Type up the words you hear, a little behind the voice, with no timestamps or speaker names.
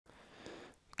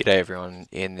G'day everyone,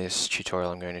 in this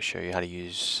tutorial I'm going to show you how to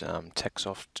use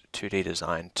Techsoft 2D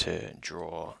design to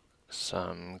draw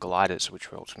some gliders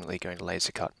which we're ultimately going to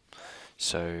laser cut.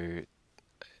 So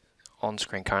on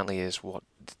screen currently is what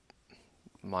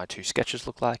my two sketches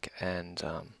look like, and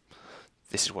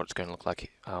this is what it's going to look like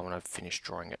when I've finished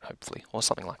drawing it, hopefully, or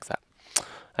something like that.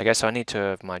 Okay, so I need to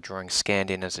have my drawing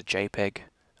scanned in as a JPEG,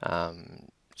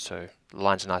 so the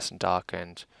lines are nice and dark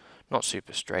and not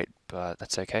super straight, but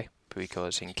that's okay,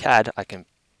 because in CAD I can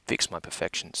fix my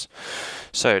perfections.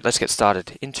 So let's get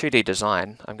started. In 2D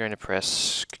design, I'm going to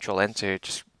press Ctrl-N to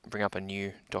just bring up a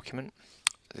new document.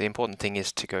 The important thing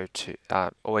is to go to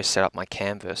always set up my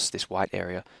canvas, this white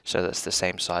area, so that's the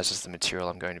same size as the material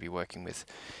I'm going to be working with.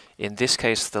 In this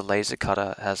case, the laser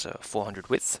cutter has a 400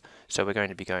 width, so we're going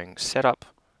to be going Setup,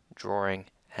 Drawing,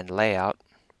 and Layout,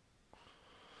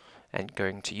 and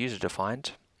going to User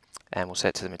Defined, and we'll set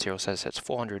it to the material size, so it's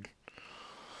 400,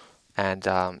 and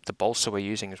the Balsa we're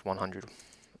using is 100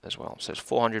 as well, so it's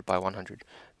 400 by 100.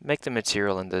 Make the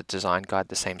material and the design guide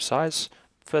the same size,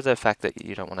 for the fact that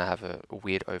you don't want to have a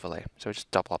weird overlay. So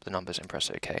just double up the numbers and press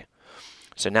OK.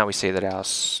 So now we see that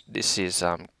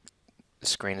the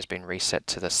screen has been reset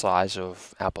to the size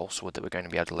of our balsa wood that we're going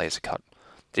to be able to laser cut.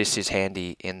 This is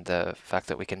handy in the fact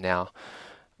that we can now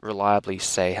reliably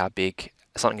say how big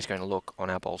something is going to look on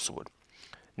our balsa wood.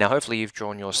 Now hopefully you've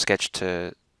drawn your sketch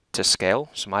to scale.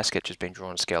 So my sketch has been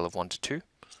drawn to scale of 1 to 2.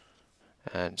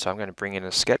 And so I'm going to bring in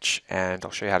a sketch, and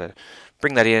I'll show you how to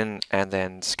bring that in and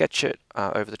then sketch it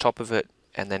over the top of it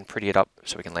and then pretty it up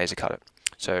so we can laser cut it.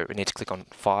 So we need to click on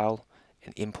File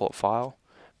and Import File.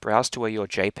 Browse to where your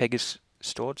JPEG is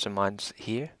stored, so mine's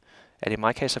here. And in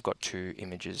my case I've got 2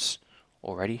 images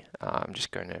already. I'm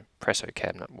just going to press OK,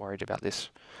 I'm not worried about this.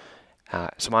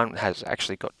 So mine has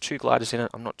actually got 2 gliders in it.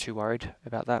 I'm not too worried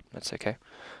about that, that's okay.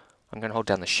 I'm going to hold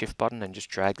down the Shift button and just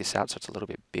drag this out so it's a little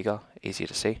bit bigger, easier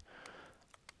to see.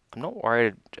 I'm not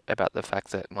worried about the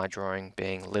fact that my drawing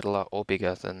being littler or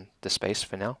bigger than the space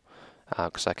for now,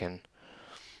 because I can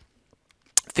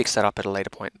fix that up at a later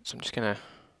point. So I'm just going to,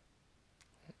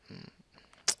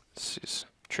 this is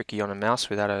tricky on a mouse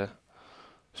without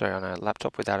on a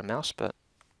laptop without a mouse, but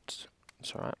it's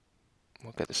alright,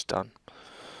 we'll get this done.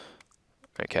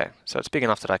 Okay, so it's big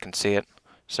enough that I can see it.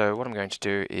 So what I'm going to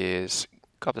do is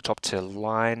go up the top to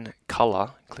Line,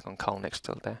 Color, click on Color next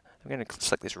to it there. I'm going to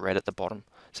select this red at the bottom.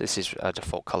 So this is a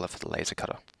default color for the laser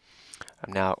cutter.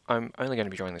 Now I'm only going to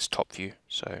be drawing this top view,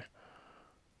 so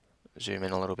zoom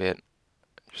in a little bit,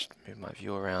 just move my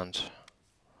view around.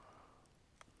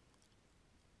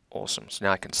 Awesome, so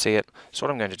now I can see it. So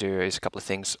what I'm going to do is a couple of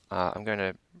things. I'm going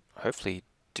to hopefully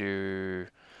do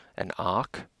an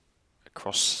arc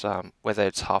across, whether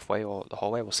it's halfway or the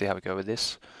whole way, we'll see how we go with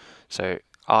this. So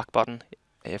arc button,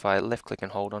 if I left click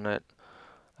and hold on it,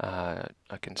 I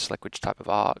can select which type of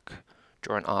arc.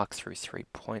 Draw an arc through 3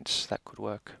 points, that could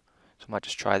work. So I might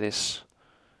just try this.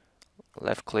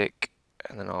 Left click,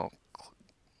 and then I'll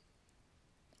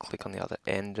click on the other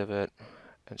end of it,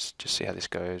 and just see how this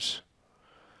goes.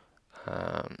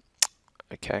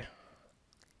 Okay.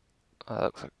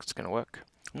 Looks like it's going to work.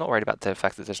 I'm not worried about the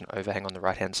fact that there's an overhang on the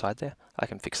right hand side there. I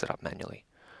can fix it up manually.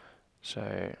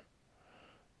 So,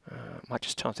 might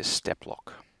just turn off this step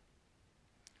lock.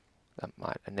 That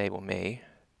might enable me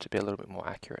to be a little bit more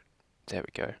accurate. There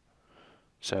we go.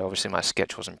 So obviously my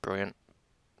sketch wasn't brilliant,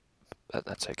 but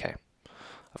that's okay.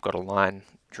 I've got a line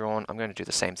drawn. I'm going to do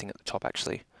the same thing at the top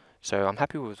actually. So I'm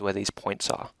happy with where these points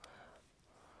are.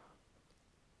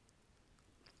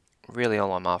 Really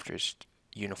all I'm after is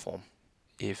uniform.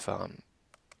 If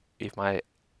my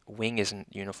wing isn't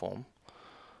uniform,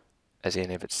 as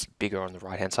in if it's bigger on the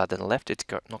right hand side than the left, it's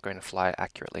not going to fly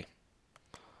accurately.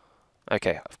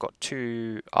 Okay, I've got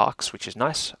 2 arcs, which is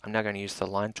nice. I'm now going to use the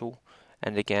line tool.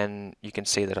 And again, you can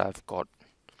see that I've got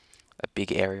a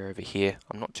big area over here.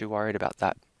 I'm not too worried about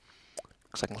that,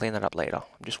 because I can clean that up later.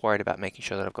 I'm just worried about making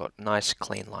sure that I've got nice,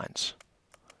 clean lines.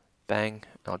 Bang,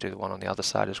 and I'll do the one on the other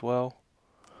side as well.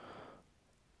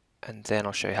 And then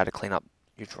I'll show you how to clean up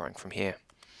your drawing from here.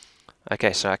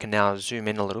 Okay, so I can now zoom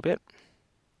in a little bit.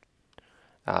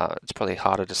 It's probably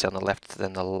harder to see on the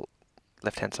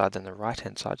left-hand side than the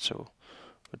right-hand side, so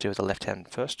we'll do the left hand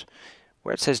first.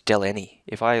 Where it says del any,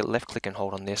 if I left click and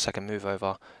hold on this, I can move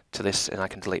over to this and I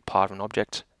can delete part of an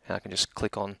object, and I can just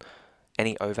click on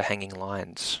any overhanging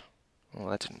lines. Well,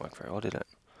 that didn't work very well, did it?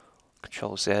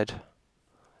 Control Z.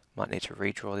 Might need to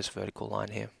redraw this vertical line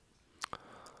here.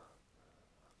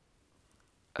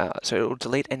 So it will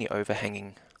delete any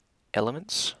overhanging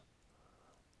elements,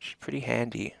 which is pretty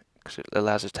handy because it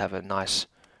allows us to have a nice,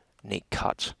 neat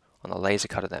cut. On the laser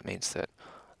cutter, that means that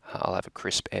I'll have a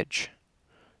crisp edge.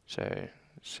 So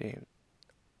Let's see,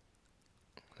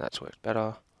 that's worked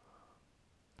better.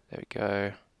 There we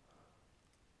go.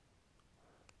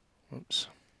 Oops.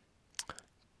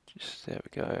 Just there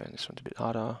we go, and this one's a bit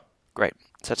harder. Great,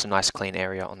 so that's a nice clean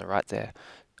area on the right there,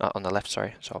 on the left,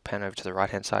 sorry. So I'll pan over to the right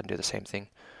hand side and do the same thing.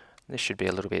 This should be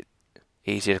a little bit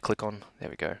easier to click on. There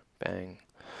we go, bang,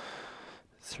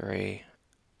 3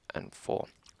 and 4.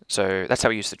 So that's how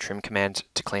we use the trim command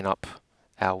to clean up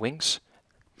our wings.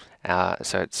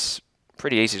 So it's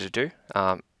pretty easy to do.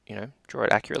 You know, draw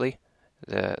it accurately.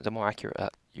 The more accurate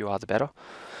you are, the better.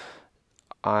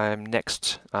 I've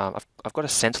got a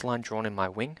center line drawn in my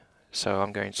wing, so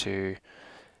I'm going to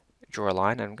draw a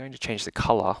line, and I'm going to change the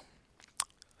color.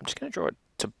 I'm just going to draw it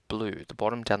to blue, the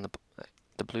bottom down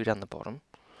the blue down the bottom.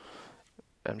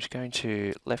 I'm just going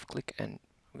to left click, and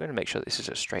I'm going to make sure that this is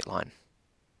a straight line.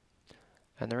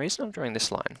 And the reason I'm drawing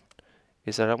this line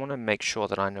is that I want to make sure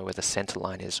that I know where the center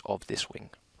line is of this wing.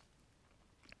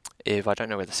 If I don't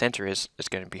know where the center is, it's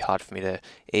going to be hard for me to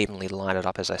evenly line it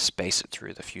up as I space it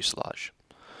through the fuselage.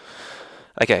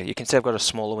 Okay, you can see I've got a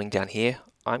smaller wing down here.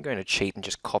 I'm going to cheat and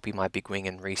just copy my big wing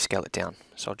and rescale it down.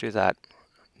 So I'll do that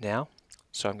now.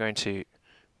 So I'm going to,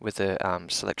 with the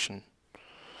selection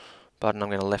button, I'm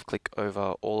going to left click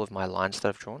over all of my lines that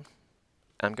I've drawn.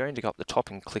 I'm going to go up the top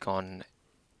and click on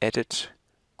Edit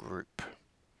Group.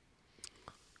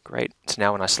 Great, so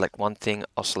now when I select one thing,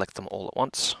 I'll select them all at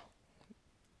once.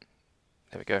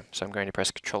 There we go. So I'm going to press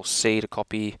Control C to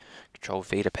copy, Control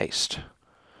V to paste.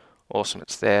 Awesome,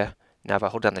 it's there. Now if I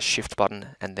hold down the Shift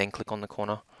button and then click on the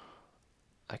corner,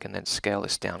 I can then scale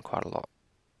this down quite a lot.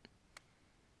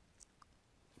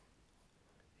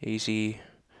 Easy.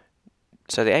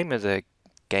 So the aim of the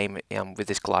game with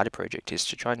this glider project is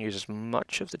to try and use as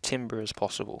much of the timber as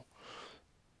possible.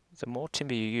 The more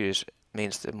timber you use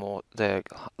means the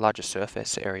larger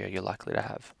surface area you're likely to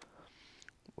have,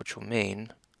 which will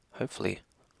mean, hopefully,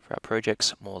 for our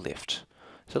projects, more lift.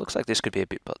 So it looks like this could be a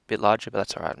bit larger, but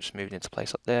that's alright. I'm just moving into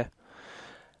place up there.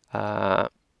 I'll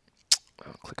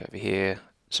click over here.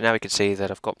 So now we can see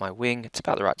that I've got my wing. It's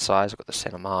about the right size. I've got the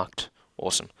center marked.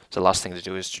 Awesome. So the last thing to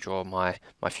do is to draw my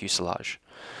fuselage.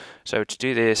 So to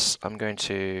do this, I'm going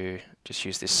to just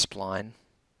use this spline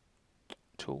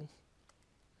tool,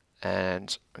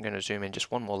 and I'm going to zoom in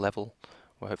just one more level,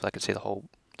 where hopefully I can see the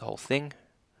whole thing.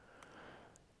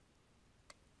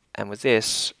 And with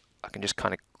this, I can just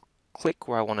kind of click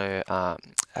where I want to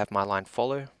have my line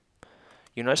follow.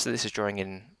 You'll notice that this is drawing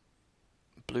in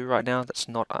blue right now. That's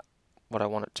not what I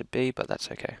want it to be, but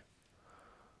that's okay.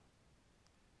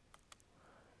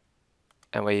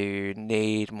 And where you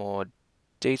need more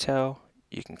detail,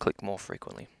 you can click more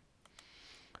frequently.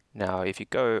 Now, if you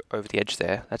go over the edge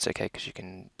there, that's okay, because you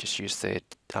can just use the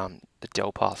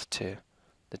delete path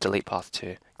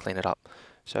to clean it up.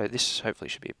 So this hopefully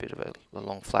should be a bit of a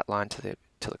long flat line to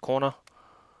the corner.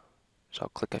 So I'll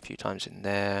click a few times in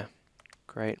there.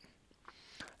 Great.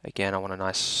 Again, I want a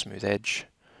nice smooth edge.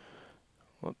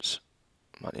 Whoops.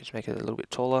 Might need to make it a little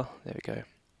bit taller. There we go.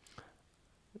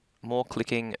 More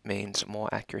clicking means more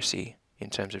accuracy in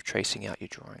terms of tracing out your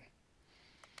drawing.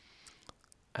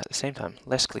 At the same time,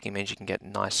 less clicking means you can get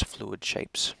nice fluid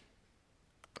shapes.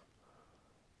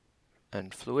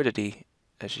 And fluidity,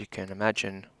 as you can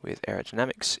imagine with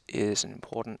aerodynamics, is an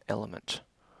important element.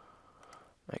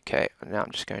 Okay, now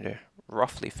I'm just going to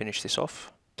roughly finish this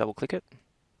off. Double click it.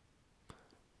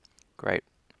 Great.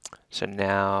 So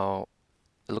now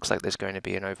it looks like there's going to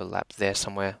be an overlap there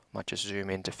somewhere. Might just zoom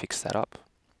in to fix that up.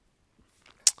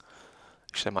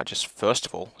 Actually, I might just first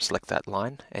of all select that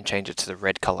line and change it to the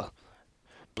red color.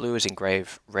 Blue is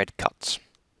engrave, red cuts.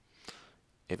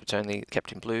 If it's only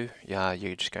kept in blue, yeah,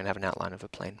 you're just going to have an outline of a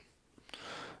plane.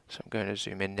 So I'm going to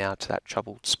zoom in now to that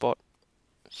troubled spot.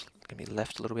 It's going to be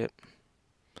left a little bit.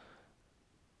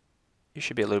 You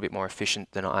should be a little bit more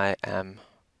efficient than I am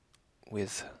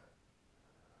with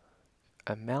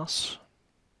a mouse.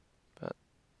 But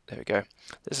there we go.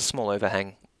 There's a small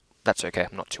overhang. That's okay,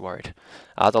 I'm not too worried.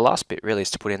 The last bit really is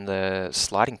to put in the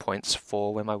sliding points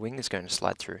for where my wing is going to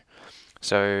slide through.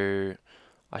 So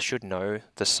I should know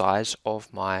the size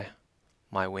of my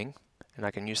wing, and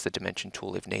I can use the dimension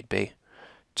tool if need be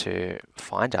to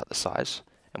find out the size.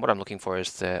 And what I'm looking for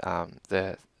is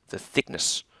the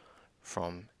thickness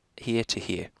from here to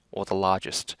here, or the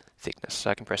largest thickness. So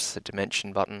I can press the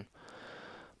dimension button.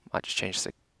 Might just change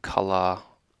the color.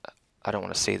 I don't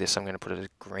want to see this. I'm going to put it as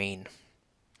green.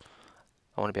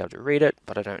 I want to be able to read it,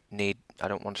 but I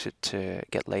don't want it to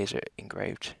get laser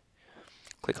engraved.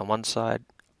 Click on one side,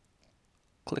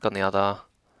 click on the other,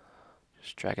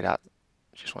 just drag it out.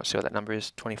 Just want to see what that number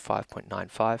is,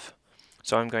 25.95.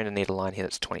 So I'm going to need a line here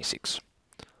that's 26.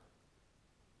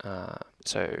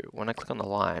 So when I click on the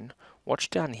line, watch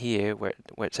down here where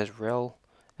it says rel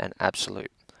and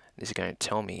absolute. This is going to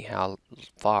tell me how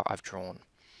far I've drawn.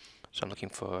 So I'm looking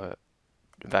for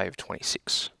a value of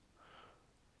 26.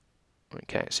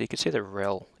 Okay, so you can see the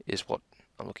rel is what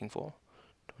I'm looking for.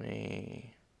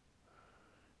 20.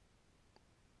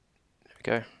 There we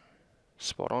go.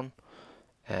 Spot on.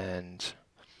 And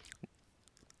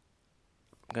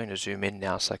I'm going to zoom in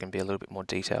now so I can be a little bit more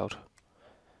detailed.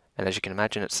 And as you can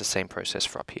imagine, it's the same process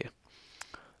for up here.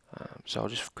 So I'll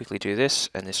just quickly do this,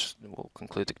 and this will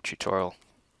conclude the tutorial.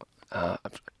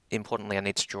 Importantly, I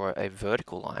need to draw a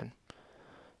vertical line.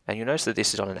 And you'll notice that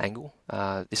this is on an angle.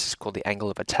 This is called the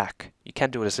angle of attack. You can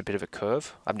do it as a bit of a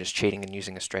curve. I'm just cheating and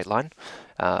using a straight line.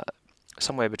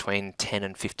 Somewhere between 10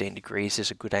 and 15 degrees is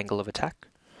a good angle of attack,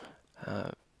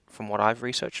 from what I've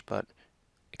researched, but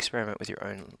experiment with your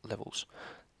own levels.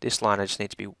 This line I just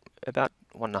need to be about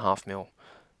 1.5 mil.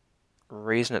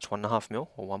 Reason it's 1.5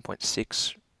 mil or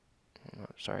 1.6,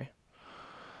 sorry.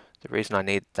 The reason I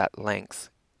need that length,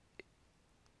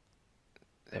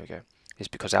 there we go, is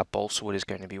because our balsa wood is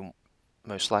going to be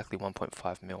most likely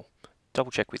 1.5 mil.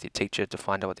 Double check with your teacher to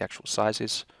find out what the actual size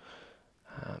is.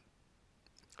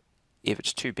 If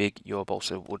it's too big, your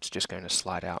balsa wood's just going to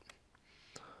slide out.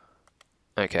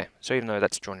 Okay, so even though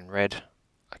that's drawn in red,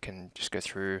 I can just go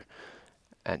through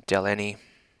and del any.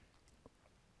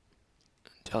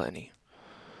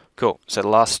 Cool, so the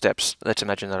last steps, let's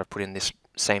imagine that I've put in this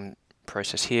same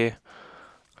process here.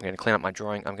 I'm going to clean up my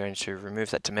drawing. I'm going to remove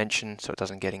that dimension so it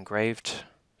doesn't get engraved.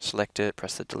 Select it,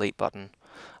 press the delete button.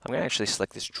 I'm going to actually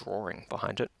select this drawing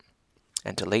behind it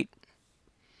and delete.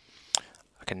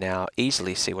 I can now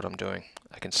easily see what I'm doing.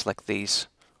 I can select these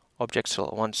objects all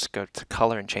at once, go to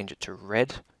color and change it to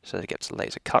red so that it gets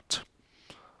laser cut.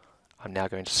 I'm now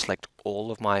going to select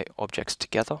all of my objects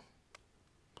together,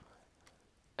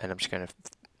 and I'm just going to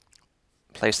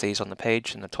place these on the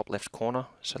page in the top left corner.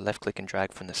 So left click and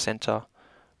drag from the center.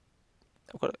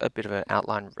 I've got a bit of an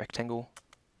outline rectangle.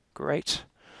 Great.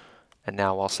 And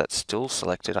now whilst that's still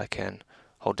selected, I can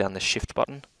hold down the shift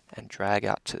button and drag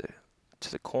out to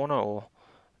the corner, or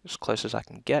as close as I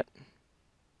can get.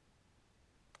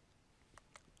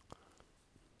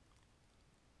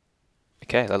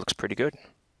 Okay, that looks pretty good.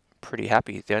 Pretty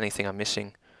happy. The only thing I'm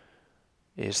missing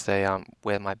is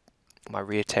where my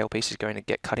rear tail piece is going to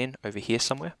get cut in over here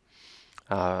somewhere.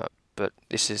 But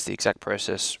this is the exact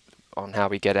process on how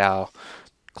we get our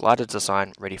glider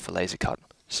design ready for laser cut.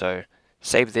 So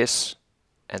save this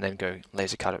and then go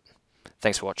laser cut it.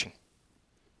 Thanks for watching.